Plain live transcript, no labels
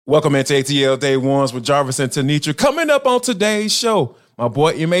Welcome into ATL Day Ones with Jarvis and Tenitra. Coming up on today's show, my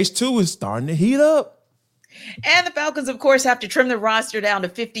boy MH2 is starting to heat up. And the Falcons, of course, have to trim the roster down to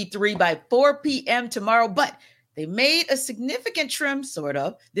 53 by 4 p.m. tomorrow. But they made a significant trim, sort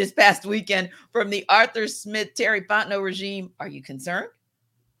of, this past weekend from the Arthur Smith, Terry Fontenot regime. Are you concerned?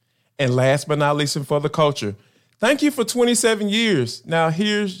 And last but not least, and for the culture, thank you for 27 years. Now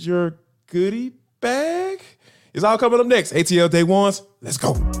here's your goodie bag. It's all coming up next. ATL Day Ones. Let's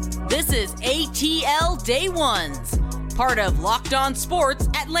go. This is ATL Day Ones, part of Locked On Sports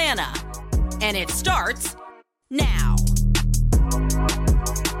Atlanta. And it starts now.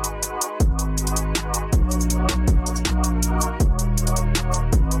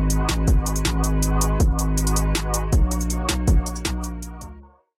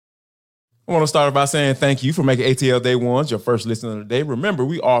 I want to start by saying thank you for making ATL Day Ones your first listen of the day. Remember,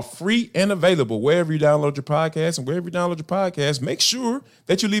 we are free and available wherever you download your podcast. And wherever you download your podcast, make sure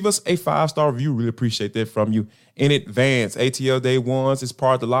that you leave us a 5-star review. Really appreciate that from you in advance. ATL Day Ones is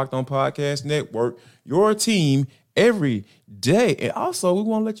part of the Locked On Podcast Network, your team every day. And also, we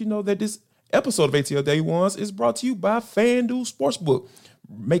want to let you know that this episode of ATL Day Ones is brought to you by FanDuel Sportsbook.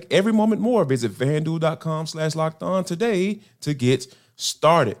 Make every moment more. Visit FanDuel.com/lockedon today to get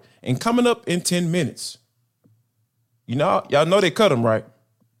started. And coming up in 10 minutes, y'all know they cut them, right?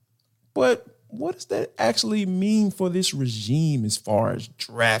 But what does that actually mean for this regime as far as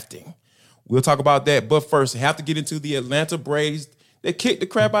drafting? We'll talk about that. But first, I have to get into the Atlanta Braves. They kicked the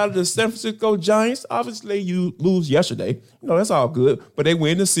crap out of the San Francisco Giants. Obviously, you lose yesterday. That's all good. But they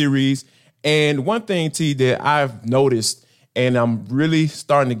win the series. And one thing, T, that I've noticed, and I'm really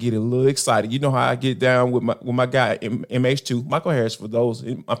starting to get a little excited. You know how I get down with my guy, MH2, Michael Harris, for those,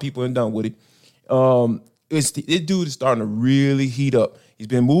 my people ain't done with it. This dude is starting to really heat up. He's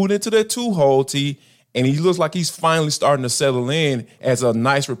been moved into that 2-hole, T, and he looks like he's finally starting to settle in as a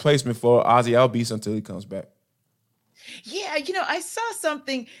nice replacement for Ozzie Albies until he comes back. Yeah, I saw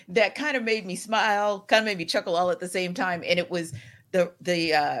something that kind of made me smile, kind of made me chuckle all at the same time. And it was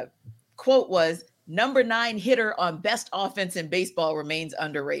the quote was, "Number 9 hitter on best offense in baseball remains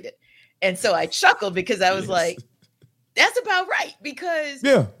underrated." And so I chuckled because I was like, that's about right. Because we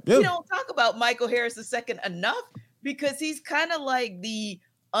don't talk about Michael Harris II enough, because he's kind of like the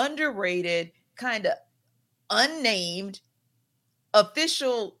underrated, kind of unnamed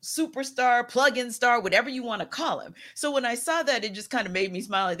official superstar, plug-in star, whatever you want to call him. So when I saw that, it just kind of made me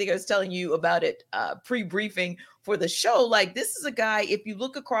smile. I think I was telling you about it pre-briefing for the show. Like, this is a guy, if you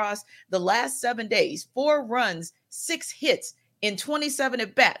look across the last 7 days, 4 runs, 6 hits in 27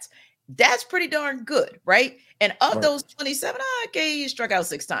 at-bats. That's pretty darn good, right? And of those 27, okay, he struck out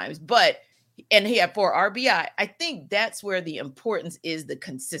 6 times, and he had 4 RBI. I think that's where the importance is, the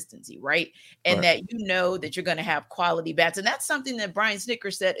consistency, right? And that that you're going to have quality bats. And that's something that Brian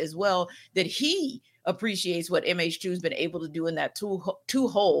Snitker said as well, that he appreciates what MH2 has been able to do in that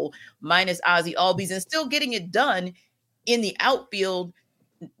two-hole minus Ozzie Albies and still getting it done in the outfield.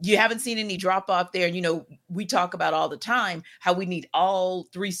 You haven't seen any drop off there. We talk about all the time how we need all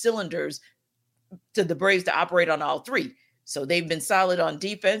 3 cylinders to the Braves to operate on all 3. So they've been solid on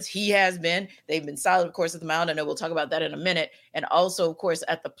defense. He has been. They've been solid, of course, at the mound. I know we'll talk about that in a minute. And also, of course,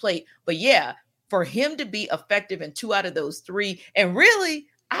 at the plate. But yeah, for him to be effective in 2 out of those 3, and really,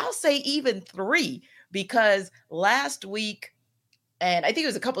 I'll say even 3, because last week, and I think it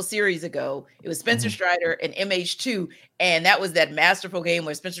was a couple series ago, it was Spencer Strider and MH2. And that was that masterful game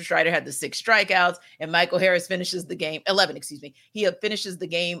where Spencer Strider had the 6 strikeouts and Michael Harris finishes the game, 11, excuse me. He finishes the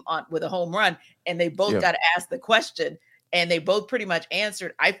game with a home run, and they both got to ask the question. And they both pretty much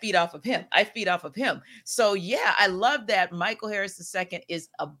answered, I feed off of him. I feed off of him. So, yeah, I love that Michael Harris II is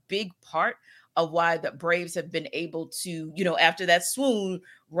a big part of why the Braves have been able to, after that swoon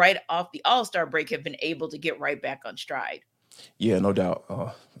right off the All-Star break, have been able to get right back on stride. Yeah, no doubt.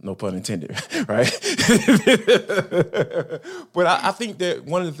 No pun intended, right? But I think that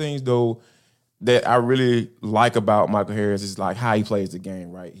one of the things, though, that I really like about Michael Harris is like how he plays the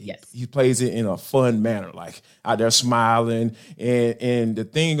game, right? He plays it in a fun manner, like out there smiling. And the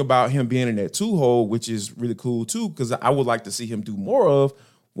thing about him being in that 2-hole, which is really cool too, because I would like to see him do more of,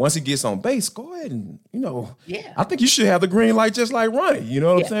 once he gets on base, go ahead and, I think you should have the green light just like Ronnie. You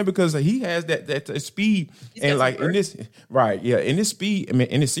know what I'm saying? Because he has that speed. And like in this, in this speed,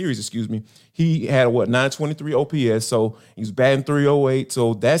 in this series, he had 923 OPS. So he's batting 308.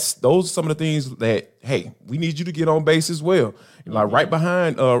 So those are some of the things that, hey, we need you to get on base as well. Like right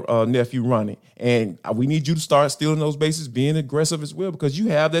behind nephew Ronnie. And we need you to start stealing those bases, being aggressive as well, because you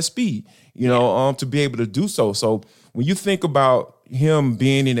have that speed, to be able to do so. So when you think about him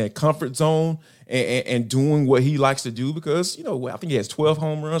being in that comfort zone and doing what he likes to do because, I think he has 12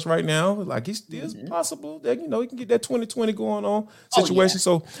 home runs right now. Like, it's still possible that, he can get that 20-20 going on situation.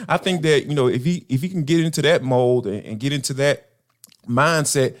 So I think that, if he can get into that mold and get into that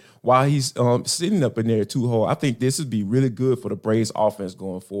mindset while he's sitting up in there 2-hole, I think this would be really good for the Braves offense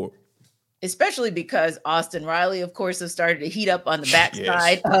going forward. Especially because Austin Riley, of course, has started to heat up on the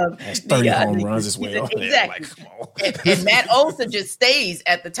backside of has 30 home runs as well. Exactly. Come on. and Matt Olson just stays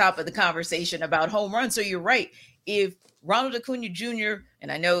at the top of the conversation about home runs. So you're right. If Ronald Acuna Jr.,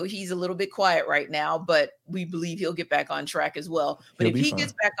 and I know he's a little bit quiet right now, but we believe he'll get back on track as well. But if he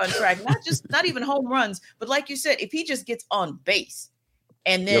gets back on track, not even home runs, but like you said, if he just gets on base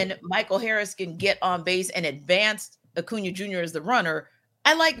and then Michael Harris can get on base and advance Acuna Jr. as the runner,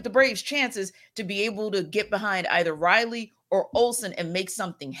 I like the Braves' chances to be able to get behind either Riley or Olson and make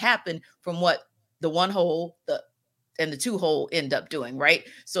something happen from what the 1-hole and the 2-hole end up doing, right?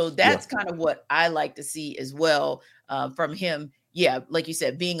 So that's kind of what I like to see as well from him. Yeah, like you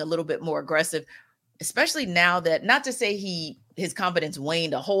said, being a little bit more aggressive, especially now that, not to say his confidence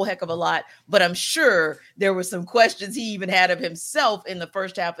waned a whole heck of a lot, but I'm sure there were some questions he even had of himself in the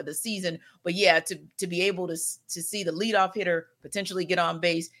first half of the season. But yeah, to be able to see the leadoff hitter potentially get on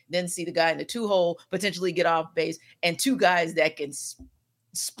base, then see the guy in the 2-hole potentially get off base, and two guys that can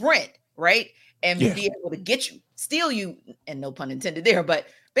sprint, right? And be able to steal you, and no pun intended there, but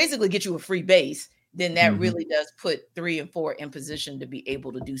basically get you a free base, then that really does put 3 and 4 in position to be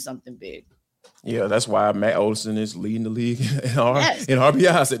able to do something big. Yeah, that's why Matt Olson is leading the league in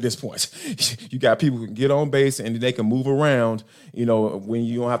RBIs at this point. You got people who can get on base and they can move around, when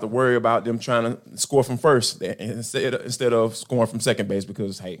you don't have to worry about them trying to score from first instead of scoring from second base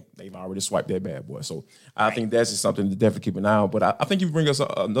because, hey, they've already swiped that bad boy. So I think that's just something to definitely keep an eye on. But I think you bring us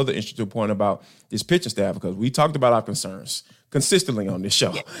another interesting point about this pitching staff because we talked about our concerns consistently on this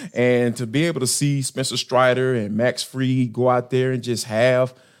show. Yes. And to be able to see Spencer Strider and Max Fried go out there and just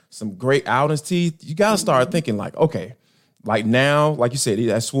have some great outings, you got to start thinking like, okay, like now, like you said,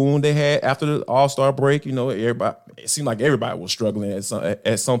 that swoon they had after the All-Star break, everybody, it seemed like everybody was struggling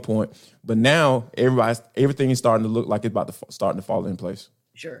at some point. But now everything is starting to look like it's starting to fall in place.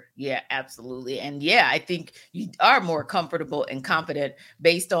 Sure. Yeah, absolutely. And yeah, I think you are more comfortable and confident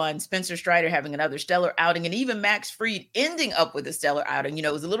based on Spencer Strider having another stellar outing and even Max Fried ending up with a stellar outing.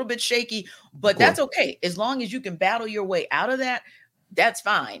 It was a little bit shaky, but that's okay. As long as you can battle your way out of that, that's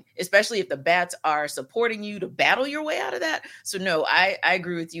fine, especially if the bats are supporting you to battle your way out of that. So no, I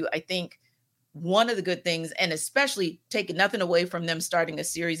agree with you. I think one of the good things, and especially taking nothing away from them starting a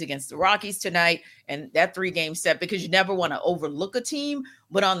series against the Rockies tonight and that 3-game set, because you never want to overlook a team.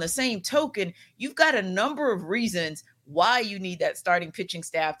 But on the same token, you've got a number of reasons why you need that starting pitching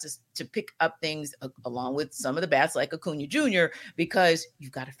staff to pick up things along with some of the bats like Acuna Jr., because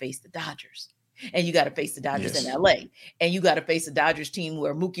you've got to face the Dodgers. And you got to face the Dodgers in LA. And you got to face the Dodgers team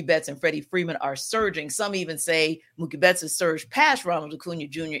where Mookie Betts and Freddie Freeman are surging. Some even say Mookie Betts has surged past Ronald Acuna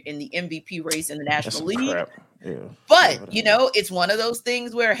Jr. in the MVP race in the National League. Crap. Yeah. But, it's one of those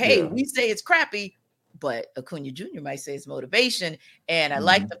things where, hey, we say it's crappy, but Acuna Jr. might say it's motivation. And I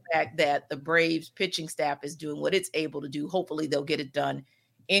like the fact that the Braves pitching staff is doing what it's able to do. Hopefully they'll get it done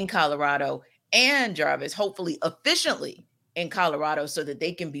in Colorado, and Jarvis, hopefully efficiently in Colorado, so that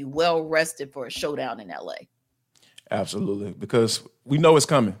they can be well rested for a showdown in LA. Absolutely, because we know it's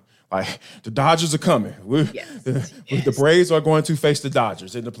coming. Like, the Dodgers are coming. The Braves are going to face the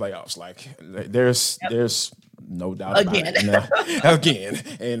Dodgers in the playoffs. Like, there's no doubt about it. Again.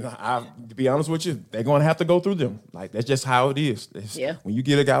 And to be honest with you, they're going to have to go through them. Like, that's just how it is. When you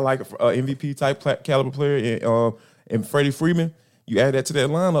get a guy like an MVP type caliber player and Freddie Freeman, you add that to that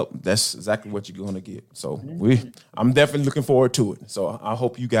lineup, that's exactly what you're going to get. So I'm definitely looking forward to it. So I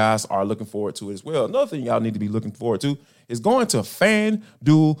hope you guys are looking forward to it as well. Another thing y'all need to be looking forward to is going to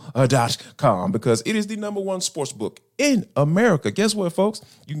FanDuel.com, because it is the #1 sports book in America. Guess what, folks?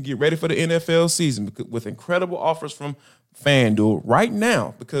 You can get ready for the NFL season with incredible offers from FanDuel right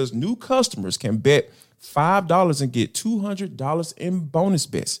now, because new customers can bet $5 and get $200 in bonus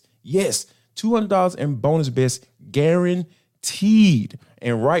bets. Yes, $200 in bonus bets guaranteed.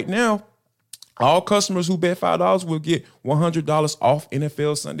 And right now, all customers who bet $5 will get $100 off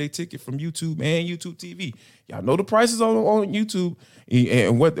NFL Sunday Ticket from YouTube and YouTube TV. Y'all know the prices on YouTube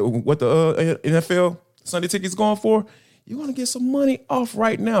and what the NFL Sunday Ticket is going for. You're going to get some money off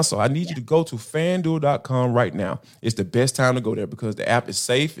right now. So I need you to go to FanDuel.com right now. It's the best time to go there because the app is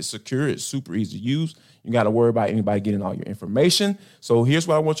safe, it's secure, it's super easy to use. You got to worry about anybody getting all your information. So here's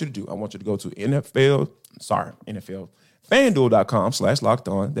what I want you to do. I want you to go to NFL.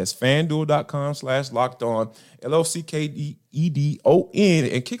 FanDuel.com/locked-on. That's FanDuel.com/locked-on. LOCKEDON.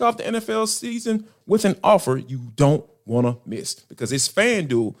 And kick off the NFL season with an offer you don't want to miss, because it's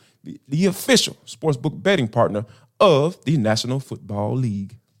FanDuel, the official sportsbook betting partner of the National Football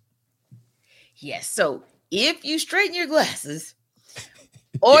League. Yes. So if you straighten your glasses,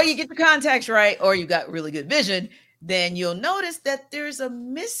 or you get the contacts right, or you got really good vision, then you'll notice that there's a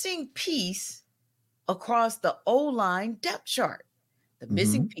missing piece across the O-line depth chart. The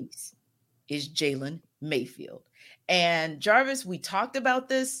missing piece is Jalen Mayfield. And Jarvis, we talked about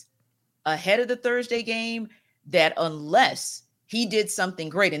this ahead of the Thursday game, that unless he did something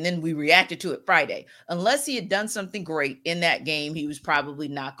great, and then we reacted to it Friday, unless he had done something great in that game, he was probably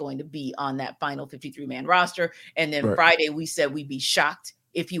not going to be on that final 53-man roster. And then Friday, we said we'd be shocked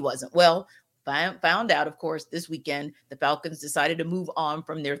if he wasn't. Well, found out, of course, this weekend, the Falcons decided to move on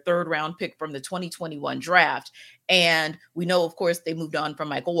from their third-round pick from the 2021 draft. And we know, of course, they moved on from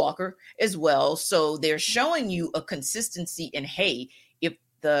Michael Walker as well. So they're showing you a consistency in, hey, if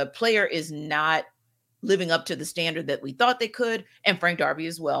the player is not living up to the standard that we thought they could, and Frank Darby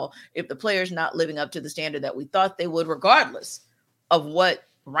as well, if the player's not living up to the standard that we thought they would, regardless of what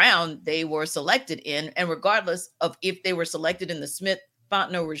round they were selected in, and regardless of if they were selected in the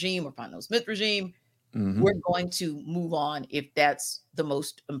Fontenot regime or Fontenot-Smith regime, we're going to move on if that's the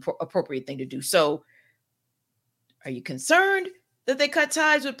most appropriate thing to do. So are you concerned that they cut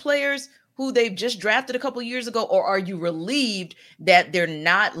ties with players who they've just drafted a couple years ago, or are you relieved that they're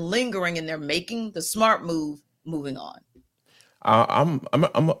not lingering and they're making the smart move, moving on? I'm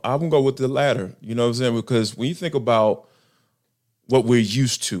gonna go with the latter. You know what I'm saying? Because when you think about what we're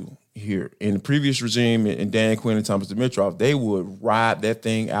used to here in the previous regime and Dan Quinn and Thomas Dimitroff, they would ride that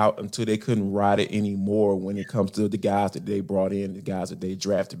thing out until they couldn't ride it anymore when it comes to the guys that they brought in, the guys that they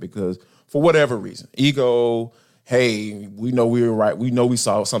drafted, because for whatever reason, ego. Hey, we know we were right. We know we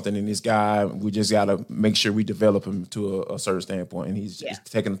saw something in this guy. We just got to make sure we develop him to a certain standpoint. And he's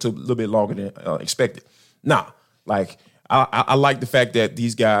taking a little bit longer than expected. Nah, like I like the fact that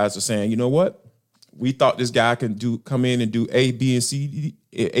these guys are saying, you know what? We thought this guy can come in and do A, B, and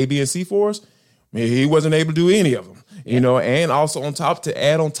C for us. I mean, he wasn't able to do any of them, you know. And also on top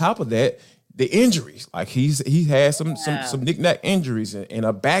of that, the injuries. Like he had some knick-knack injuries and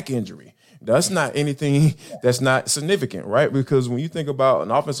a back injury. That's not anything that's not significant, right? Because when you think about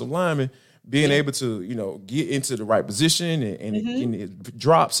an offensive lineman being able to, you know, get into the right position and it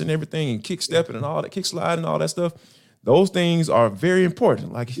drops and everything and kick stepping and all that, kick slide and all that stuff, those things are very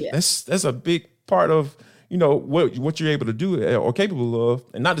important. Like that's a big part of, you know, what you're able to do or capable of.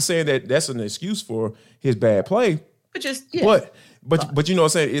 And not to say that that's an excuse for his bad play, but you know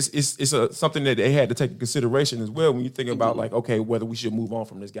what I'm saying? It's something that they had to take into consideration as well when you think about like, okay, whether we should move on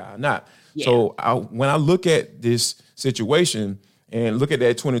from this guy or not. Yeah. So when I look at this situation and look at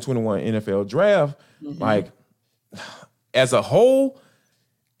that 2021 NFL draft, like as a whole,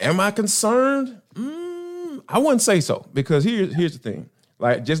 am I concerned? I wouldn't say so, because here's the thing.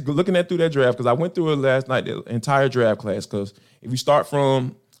 Like just looking through that draft, because I went through it last night, the entire draft class, because if you start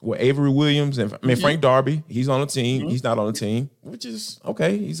from Avery Williams and Frank Darby, he's on the team. He's not on the team, which is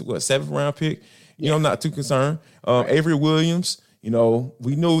okay. He's a 7th round pick. You know, not too concerned. Avery Williams, you know,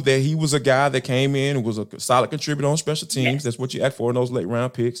 we knew that he was a guy that came in and was a solid contributor on special teams. Yes. That's what you act for in those late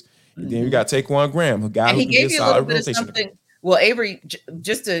round picks. And then you got Taquan Graham, a guy who can be a solid rotation. Well, Avery,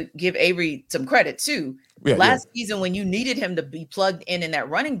 just to give Avery some credit too, last season when you needed him to be plugged in that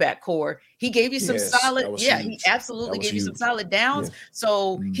running back core, he gave you some solid. Yeah, he absolutely gave you some solid downs. Yeah.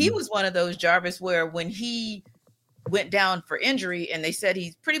 So he was one of those, Jarvis, where when he went down for injury and they said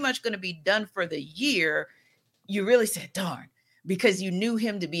he's pretty much going to be done for the year, you really said, darn, because you knew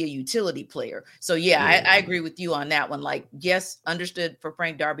him to be a utility player. So I agree with you on that one. Like, yes, understood for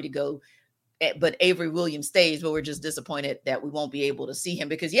Frank Darby to go, but Avery Williams stays, but we're just disappointed that we won't be able to see him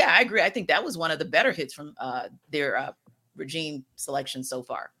because, I agree. I think that was one of the better hits from their regime selection so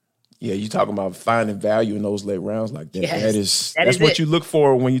far. Yeah, you're talking about finding value in those late rounds like that. Yes, that's what you look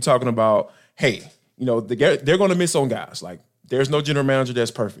for when you're talking about, hey, you know, they're going to miss on guys. Like, there's no general manager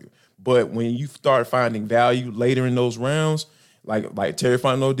that's perfect. But when you start finding value later in those rounds, like Terry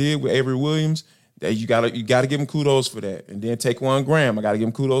Fontenot did with Avery Williams, that you gotta give him kudos for that. And then Taquan Graham, I gotta give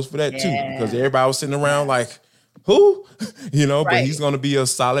him kudos for that too, because everybody was sitting around like, who? You know, but he's gonna be a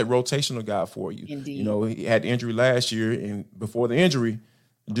solid rotational guy for you. Indeed. You know, he had the injury last year, and before the injury,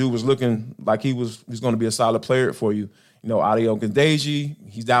 the dude was looking like he was gonna be a solid player for you. You know, Adio Gandeji,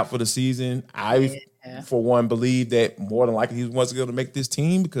 he's out for the season. I, for one, believe that more than likely he was going to make this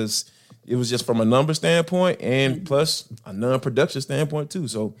team because it was just from a number standpoint and plus a non-production standpoint too.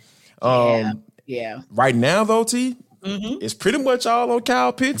 So, right now though, T, it's pretty much all on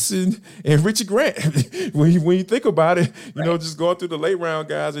Kyle Pitts and Richie Grant. when you think about it, you know, just going through the late round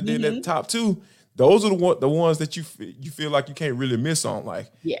guys and then that top two, those are the ones that you feel like you can't really miss on.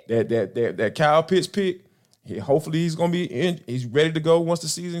 Like that Kyle Pitts pick. Hopefully he's gonna be in. He's ready to go once the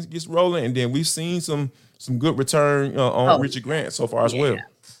season gets rolling, and then we've seen some good return on Richie Grant so far as well.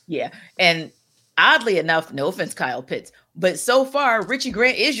 Yeah, and oddly enough, no offense, Kyle Pitts, but so far Richie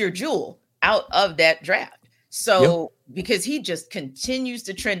Grant is your jewel out of that draft. So because he just continues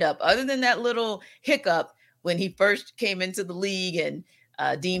to trend up, other than that little hiccup when he first came into the league and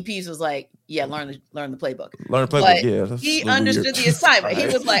Dean Pease was like, yeah, learn the playbook. Learn the playbook, but yeah. He understood the assignment. He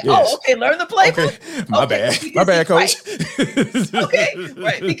was like, oh, okay, learn the playbook. Okay. My bad, coach. Right. Okay,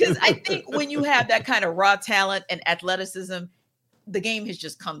 right. Because I think when you have that kind of raw talent and athleticism, the game has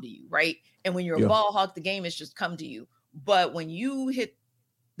just come to you, right? And when you're a ball hawk, the game has just come to you. But when you hit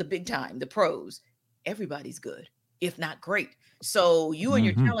the big time, the pros, everybody's good, if not great. So you and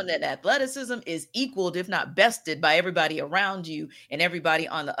your talent and athleticism is equaled, if not bested, by everybody around you and everybody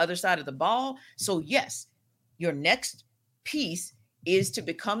on the other side of the ball. So yes, your next piece is to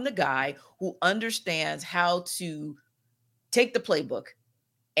become the guy who understands how to take the playbook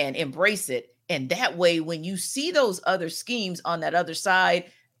and embrace it. And that way, when you see those other schemes on that other side,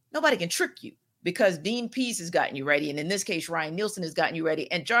 nobody can trick you because Dean Pease has gotten you ready. And in this case, Ryan Nielsen has gotten you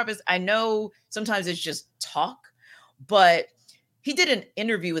ready. And Jarvis, I know sometimes it's just talk, but he did an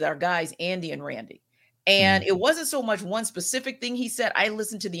interview with our guys, Andy and Randy. And it wasn't so much one specific thing he said. I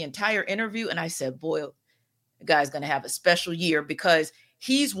listened to the entire interview and I said, boy, the guy's going to have a special year because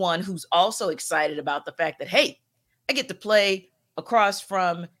he's one who's also excited about the fact that, hey, I get to play across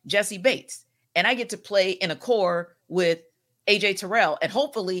from Jesse Bates and I get to play in a core with AJ Terrell. And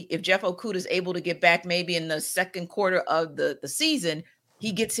hopefully if Jeff Okuda is able to get back maybe in the second quarter of the season,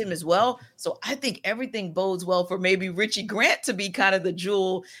 he gets him as well. So I think everything bodes well for maybe Richie Grant to be kind of the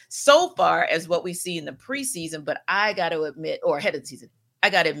jewel so far as what we see in the preseason. But I got to admit, or ahead of the season, I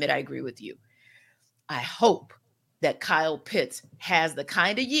got to admit, I agree with you. I hope that Kyle Pitts has the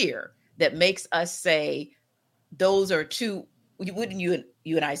kind of year that makes us say those are two. Wouldn't you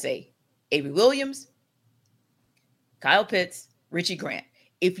and I say Avery Williams, Kyle Pitts, Richie Grant?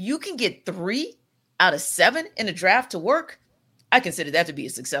 If you can get 3 out of 7 in a draft to work, I consider that to be a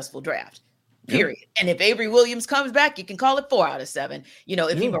successful draft, period. Yep. And if Avery Williams comes back, you can call it 4 out of 7. You know,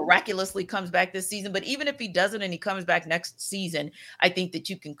 if he miraculously comes back this season, but even if he doesn't and he comes back next season, I think that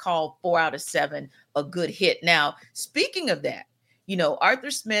you can call 4 out of 7 a good hit. Now, speaking of that, you know,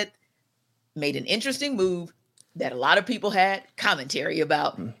 Arthur Smith made an interesting move that a lot of people had commentary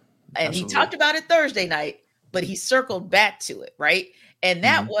about. And he talked about it Thursday night, but he circled back to it, right? And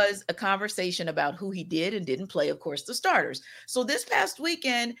that was a conversation about who he did and didn't play, of course, the starters. So this past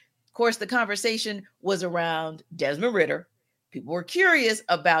weekend, of course, the conversation was around Desmond Ridder. People were curious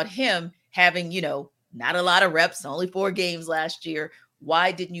about him having, you know, not a lot of reps, only 4 games last year.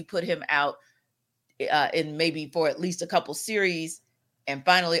 Why didn't you put him out in maybe for at least a couple series? And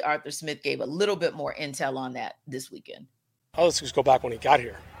finally, Arthur Smith gave a little bit more intel on that this weekend. Oh, let's just go back when he got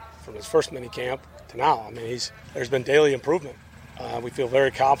here, from his first mini camp to now. I mean, there's been daily improvement. We feel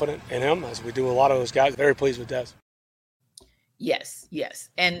very confident in him, as we do a lot of those guys. Very pleased with Des. Yes.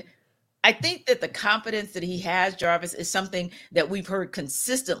 And I think that the confidence that he has, Jarvis, is something that we've heard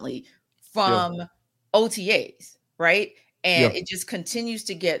consistently from OTAs, right? And it just continues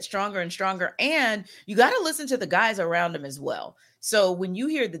to get stronger and stronger. And you got to listen to the guys around him as well. So when you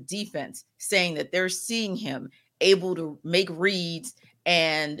hear the defense saying that they're seeing him able to make reads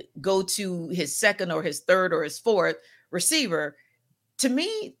and go to his second or his third or his fourth receiver, to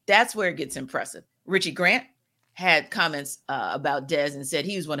me, that's where it gets impressive. Richie Grant had comments about Dez and said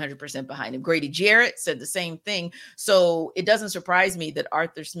he was 100% behind him. Grady Jarrett said the same thing. So it doesn't surprise me that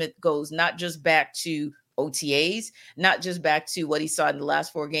Arthur Smith goes not just back to OTAs, not just back to what he saw in the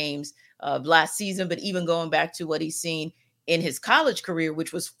last 4 games of last season, but even going back to what he's seen in his college career,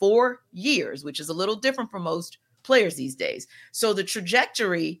 which was 4 years, which is a little different from most players these days. So the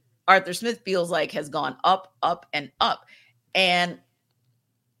trajectory, Arthur Smith feels like, has gone up, up, and up. And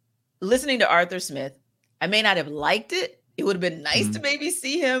listening to Arthur Smith, I may not have liked it. It would have been nice to maybe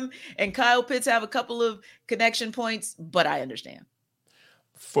see him and Kyle Pitts have a couple of connection points, but I understand.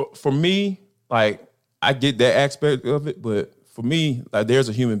 For me, like, I get that aspect of it, but for me, like, there's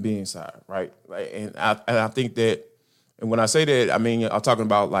a human being side, right? Like, and I think that, and when I say that, I mean, I'm talking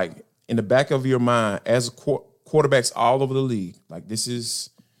about, like, in the back of your mind, as quarterbacks all over the league, like, this is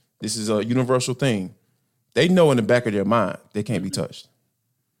a universal thing. They know in the back of their mind they can't be touched.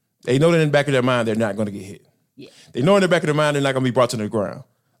 They know that in the back of their mind they're not going to get hit. Yeah. They know in the back of their mind they're not going to be brought to the ground.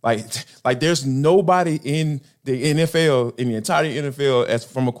 Like there's nobody in the NFL, in the entire NFL, as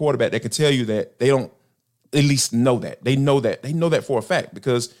from a quarterback that can tell you that they don't at least know that. They know that for a fact,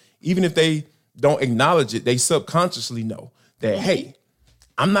 because even if they don't acknowledge it, they subconsciously know that, hey,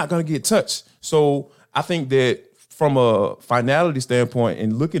 I'm not going to get touched. So I think that from a finality standpoint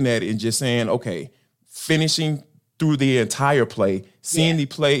and looking at it and just saying, okay, finishing through the entire play, seeing the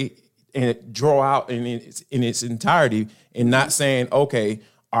play and draw out in its entirety, and not saying, okay,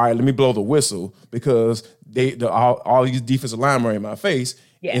 all right, let me blow the whistle because all these defensive linemen are in my face,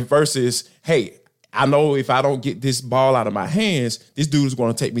 and versus, hey, I know if I don't get this ball out of my hands, this dude is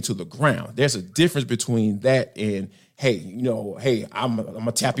going to take me to the ground. There's a difference between that and, hey, I'm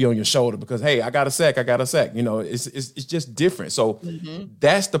gonna tap you on your shoulder because, hey, I got a sack. It's just different. So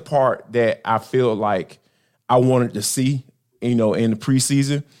that's the part that I feel like I wanted to see, in the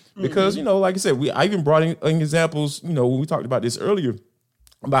preseason, because, like I said, I even brought in examples, when we talked about this earlier,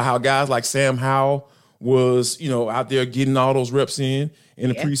 about how guys like Sam Howell was, out there getting all those reps in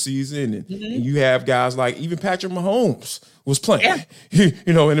the preseason. And you have guys like even Patrick Mahomes was playing, in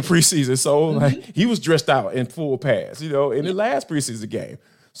the preseason. So like he was dressed out in full pads, in the last preseason game.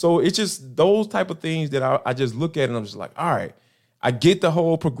 So it's just those type of things that I just look at and I'm just like, all right, I get the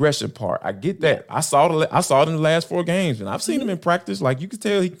whole progression part. I get that. I saw it in the last 4 games, and I've seen him in practice. Like you can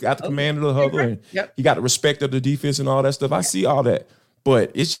tell he got the command of the huddle and he got the respect of the defense and all that stuff. I see all that.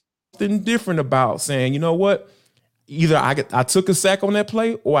 But it's something different about saying, you know what? Either I took a sack on that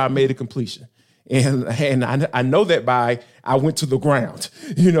play or I made a completion. And I know that I went to the ground,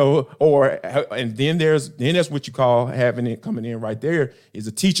 and then that's what you call having it coming in right there is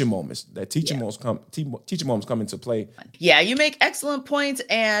a teaching moments. That teaching moments come into play. Yeah, you make excellent points.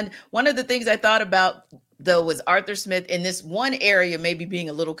 And one of the things I thought about though was Arthur Smith in this one area maybe being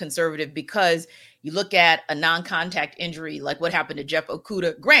a little conservative, because you look at a non-contact injury, like what happened to Jeff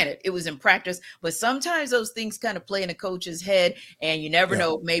Okudah. Granted, it was in practice, but sometimes those things kind of play in a coach's head, and you never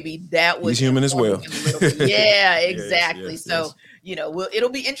know. Maybe that was he's human as well. Yeah, exactly. It'll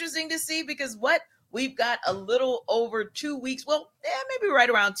be interesting to see, because we've got a little over 2 weeks. Well, maybe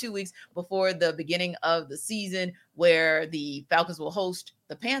right around 2 weeks before the beginning of the season, where the Falcons will host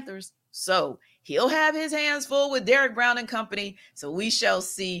the Panthers. So he'll have his hands full with Derek Brown and company. So we shall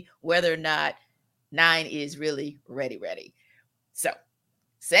see whether or not 9 is really ready. So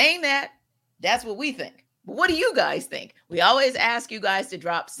saying that, that's what we think. But what do you guys think? We always ask you guys to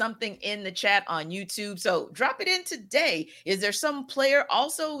drop something in the chat on YouTube. So drop it in today. Is there some player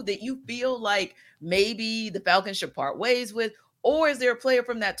also that you feel like maybe the Falcons should part ways with? Or is there a player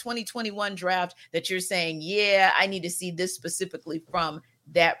from that 2021 draft that you're saying, yeah, I need to see this specifically from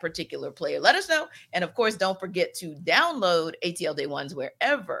that particular player? Let us know. And of course, don't forget to download ATL Day Ones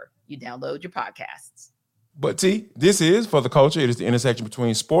wherever you download your podcasts. But T, this is For the Culture. It is the intersection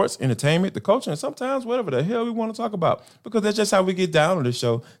between sports, entertainment, the culture, and sometimes whatever the hell we want to talk about, because that's just how we get down on the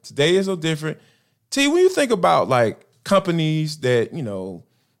show. Today is no different. T, when you think about like companies that,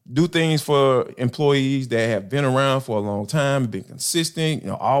 do things for employees that have been around for a long time, been consistent,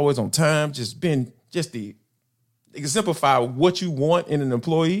 always on time, exemplify what you want in an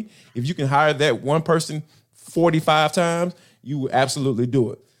employee. If you can hire that one person 45 times, you would absolutely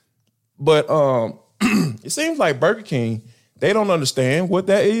do it. But it seems like Burger King, they don't understand what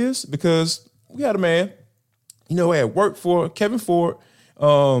that is, because we had a man, had worked for Kevin Ford,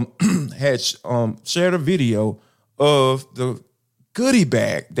 had shared a video of the goodie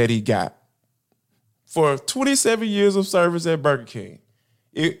bag that he got for 27 years of service at Burger King.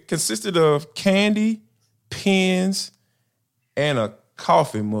 It consisted of candy, pens, and a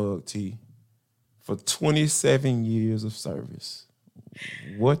coffee mug, T, for 27 years of service.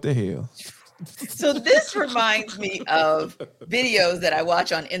 What the hell? So this reminds me of videos that I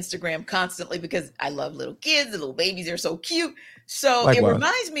watch on Instagram constantly, because I love little kids. The little babies are so cute. So Likewise. It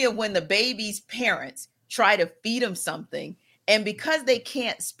reminds me of when the baby's parents try to feed them something, and because they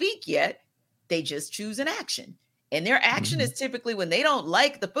can't speak yet, they just choose an action. And their action is typically, when they don't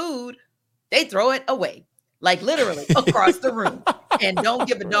like the food, they throw it away, like literally across the room, and don't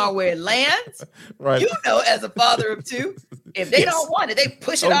give a darn where it lands. Right. As a father of 2, if they don't want it, they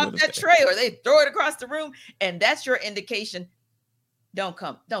push it off that tray or they throw it across the room. And that's your indication. Don't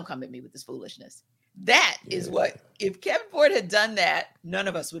come at me with this foolishness. That is what, if Kevin Ford had done that, none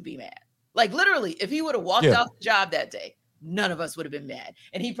of us would be mad. Like literally, if he would have walked off the job that day, none of us would have been mad.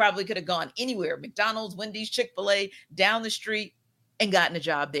 And he probably could have gone anywhere, McDonald's, Wendy's, Chick-fil-A, down the street, and gotten a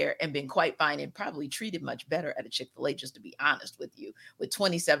job there and been quite fine, and probably treated much better at a Chick-fil-A, just to be honest with you, with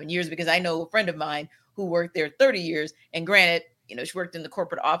 27 years, because I know a friend of mine who worked there 30 years. And granted, she worked in the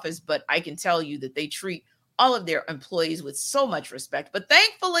corporate office, but I can tell you that they treat all of their employees with so much respect. But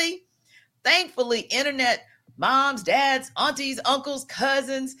thankfully, internet moms, dads, aunties, uncles,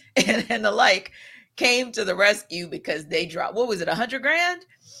 cousins, and the like came to the rescue because they dropped, what was it, $100,000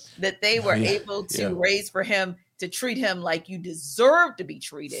 that they were able to raise for him to treat him like you deserve to be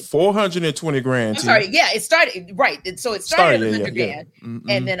treated. $420,000. I'm sorry. Yeah, it started right. So it started at $100,000,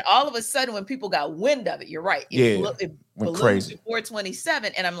 and then all of a sudden, when people got wind of it, you're right. It went crazy.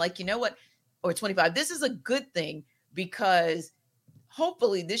 427, and I'm like, you know what? Or 25. This is a good thing because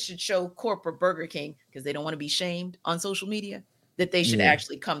hopefully this should show corporate Burger King, because they don't want to be shamed on social media, that they should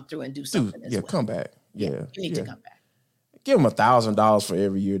actually come through and do something. As well. Come back. You need to come back. Give him $1,000 for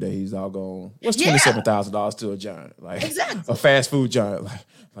every year that he's all gone. What's $27,000 to a giant? Like a fast food giant,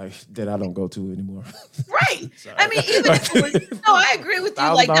 like that I don't go to anymore. Right. I mean, even if it was, no, I agree with you.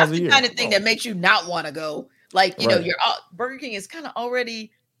 Like that's the kind of thing that makes you not want to go. Like you're Burger King is kind of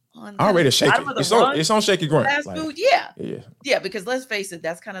already on shaky. It's on shaky ground. Fast food, yeah. Because let's face it,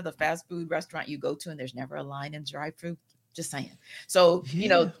 that's kind of the fast food restaurant you go to, and there's never a line in drive-through. Just saying. So,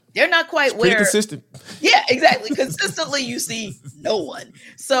 they're not quite where. Consistent. Yeah, exactly. Consistently, you see no one.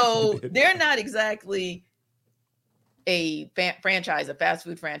 So they're not exactly a fast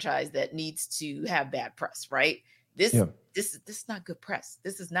food franchise that needs to have bad press, right? This is not good press.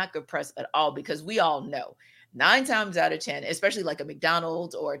 This is not good press at all, because we all know 9 times out of 10, especially like a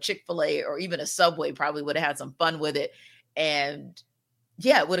McDonald's or a Chick-fil-A or even a Subway probably would have had some fun with it. And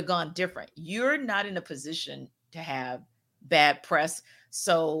it would have gone different. You're not in a position to have bad press.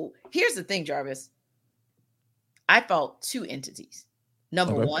 So here's the thing, Jarvis. I felt 2 entities.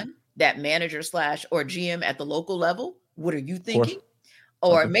 Number one, that manager / or GM at the local level. What are you thinking?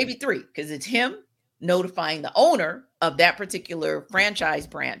 Or maybe 3, because it's him notifying the owner of that particular franchise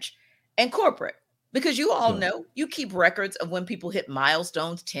branch and corporate. Because you all know, you keep records of when people hit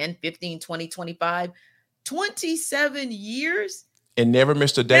milestones, 10, 15, 20, 25, 27 years. And never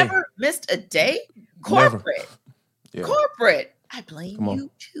missed a day. Never missed a day? Corporate. Corporate. I blame you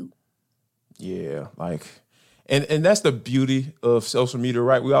too. Yeah, and that's the beauty of social media,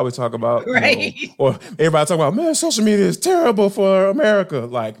 right? We always talk about, or everybody talk about, man, social media is terrible for America.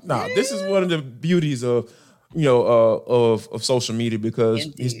 This is one of the beauties of, of social media,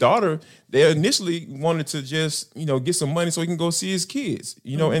 because his daughter, they initially wanted to just, get some money so he can go see his kids,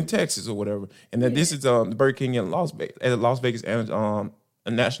 in Texas or whatever. And then this is the Burger King in Las Vegas and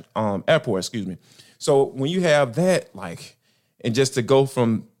national airport, excuse me. So when you have that, and just to go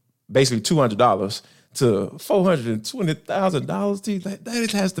from basically $200 to $420,000,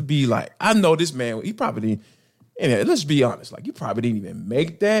 that has to be I know this man, he probably didn't, and let's be honest, you probably didn't even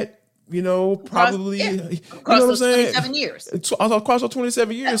make that, probably, across those 27 years. Across those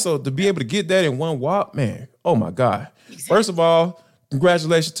 27 years. So to be able to get that in one whop, man, oh my God. Exactly. First of all,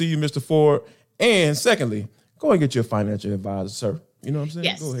 congratulations to you, Mr. Ford. And secondly, go and get your financial advisor, sir. You know what I'm saying?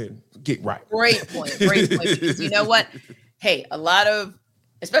 Yes. Go ahead and get right. Great point. Because you know what? Hey, a lot of,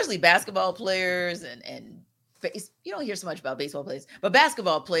 especially basketball players and you don't hear so much about baseball players, but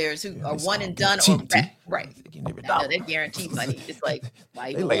basketball players who are one and done they're guaranteed money. It's like,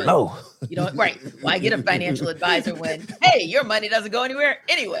 why they lay low. Why get a financial advisor when, hey, your money doesn't go anywhere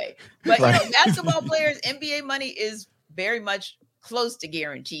anyway? But basketball players, NBA money is very much close to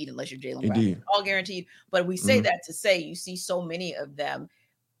guaranteed, unless you're Jaylen Brown. It's all guaranteed. But we say that to say you see so many of them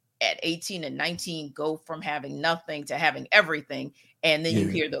at 18 and 19 go from having nothing to having everything. And then you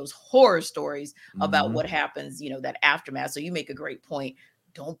hear those horror stories about what happens, that aftermath. So you make a great point.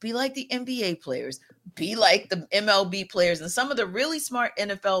 Don't be like the NBA players. Be like the MLB players and some of the really smart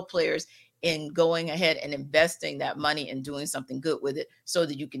NFL players in going ahead and investing that money and doing something good with it so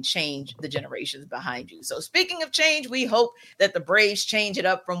that you can change the generations behind you. So speaking of change, we hope that the Braves change it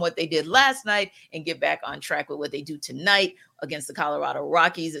up from what they did last night and get back on track with what they do tonight against the Colorado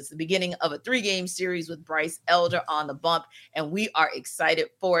Rockies. It's the beginning of a 3-game series with Bryce Elder on the bump, and we are excited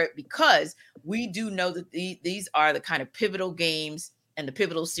for it because we do know that these are the kind of pivotal games and the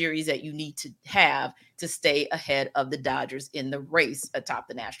pivotal series that you need to have to stay ahead of the Dodgers in the race atop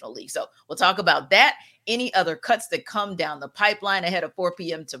the National League. So we'll talk about that. Any other cuts that come down the pipeline ahead of 4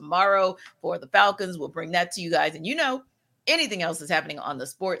 p.m. tomorrow for the Falcons, we'll bring that to you guys. And anything else that's happening on the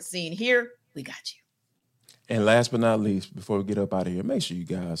sports scene here, we got you. And last but not least, before we get up out of here, make sure you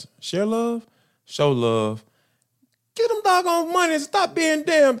guys share love, show love, get them doggone money and stop being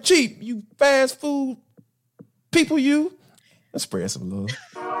damn cheap, you fast food people, you. Let's spread some love.